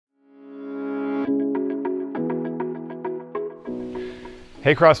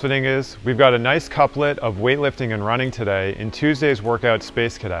Hey CrossFit Inguz, we've got a nice couplet of weightlifting and running today in Tuesday's workout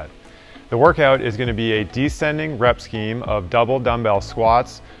Space Cadet. The workout is going to be a descending rep scheme of double dumbbell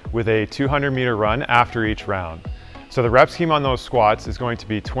squats with a 200-meter run after each round. So the rep scheme on those squats is going to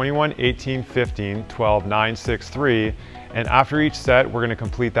be 21, 18, 15, 12, 9, 6, 3, and after each set we're going to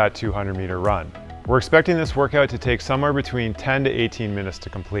complete that 200-meter run. We're expecting this workout to take somewhere between 10 to 18 minutes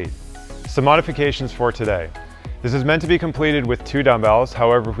to complete. Some modifications for today. This is meant to be completed with 2 dumbbells.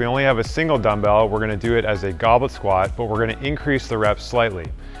 However, if we only have a single dumbbell, we're going to do it as a goblet squat, but we're going to increase the reps slightly.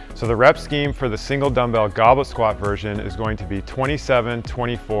 So the rep scheme for the single dumbbell goblet squat version is going to be 27,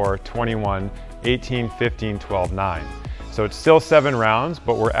 24, 21, 18, 15, 12, 9. So it's still 7 rounds,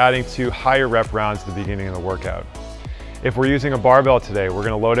 but we're adding 2 higher rep rounds at the beginning of the workout. If we're using a barbell today, we're going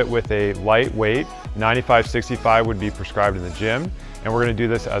to load it with a light weight. 95-65 would be prescribed in the gym, and we're going to do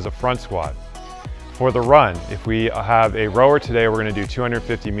this as a front squat. For the run, if we have a rower today, we're going to do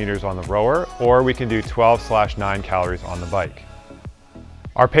 250 meters on the rower, or we can do 12/9 calories on the bike.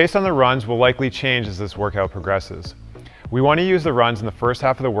 Our pace on the runs will likely change as this workout progresses. We want to use the runs in the first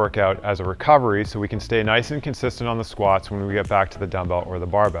half of the workout as a recovery so we can stay nice and consistent on the squats when we get back to the dumbbell or the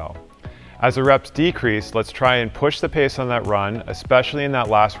barbell. As the reps decrease, let's try and push the pace on that run, especially in that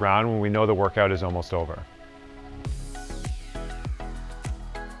last round when we know the workout is almost over.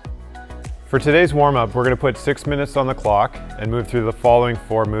 For today's warm-up, we're going to put 6 minutes on the clock and move through the following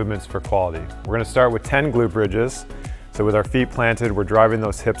 4 movements for quality. We're going to start with 10 glute bridges. So with our feet planted, we're driving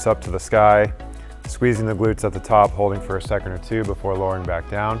those hips up to the sky, squeezing the glutes at the top, holding for a second or 2 before lowering back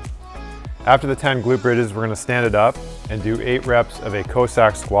down. After the 10 glute bridges, we're going to stand it up and do 8 reps of a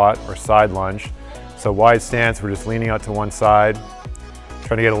Cossack squat or side lunge. So wide stance, we're just leaning out to one side,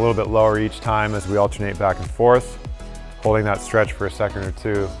 trying to get a little bit lower each time as we alternate back and forth, holding that stretch for a second or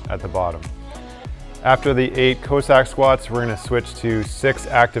 2 at the bottom. After the 8 Cossack squats, we're going to switch to 6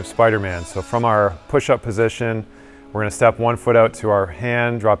 active Spider-Man. So from our push-up position, we're going to step 1 foot out to our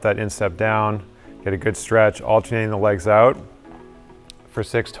hand, drop that instep down, get a good stretch, alternating the legs out for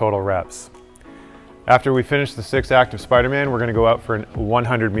 6 total reps. After we finish the 6 active Spider-Man, we're going to go out for a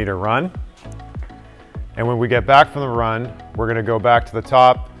 100-meter run. And when we get back from the run, we're going to go back to the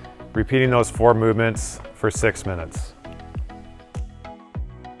top, repeating those 4 movements for 6 minutes.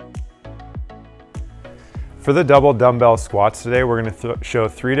 For the double dumbbell squats today, we're going to show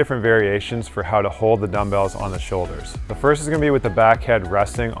 3 different variations for how to hold the dumbbells on the shoulders. The first is going to be with the back head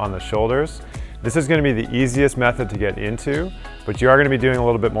resting on the shoulders. This is going to be the easiest method to get into, but you are going to be doing a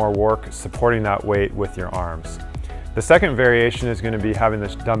little bit more work supporting that weight with your arms. The second variation is going to be having the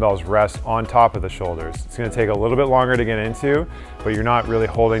dumbbells rest on top of the shoulders. It's going to take a little bit longer to get into, but you're not really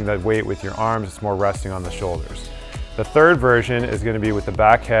holding the weight with your arms, it's more resting on the shoulders. The third version is going to be with the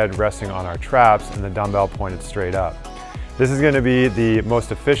back head resting on our traps and the dumbbell pointed straight up. This is going to be the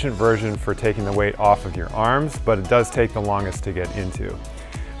most efficient version for taking the weight off of your arms, but it does take the longest to get into.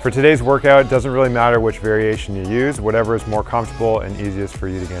 For today's workout, it doesn't really matter which variation you use, whatever is more comfortable and easiest for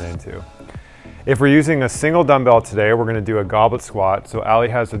you to get into. If we're using a single dumbbell today, we're going to do a goblet squat. So Allie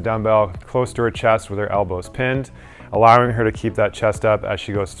has the dumbbell close to her chest with her elbows pinned, allowing her to keep that chest up as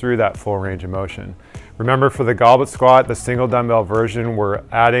she goes through that full range of motion. Remember, for the goblet squat, the single dumbbell version, we're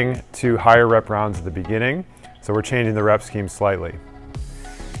adding 2 higher rep rounds at the beginning, so we're changing the rep scheme slightly.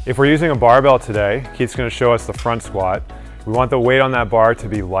 If we're using a barbell today, Keith's going to show us the front squat. We want the weight on that bar to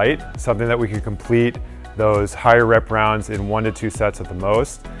be light, something that we can complete those higher rep rounds in 1 to 2 sets at the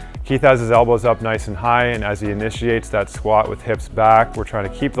most. Keith has his elbows up nice and high, and as he initiates that squat with hips back, we're trying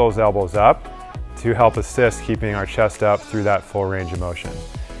to keep those elbows up to help assist keeping our chest up through that full range of motion.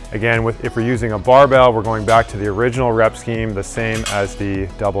 Again, if we're using a barbell, we're going back to the original rep scheme, the same as the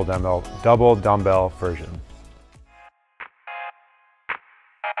double dumbbell version.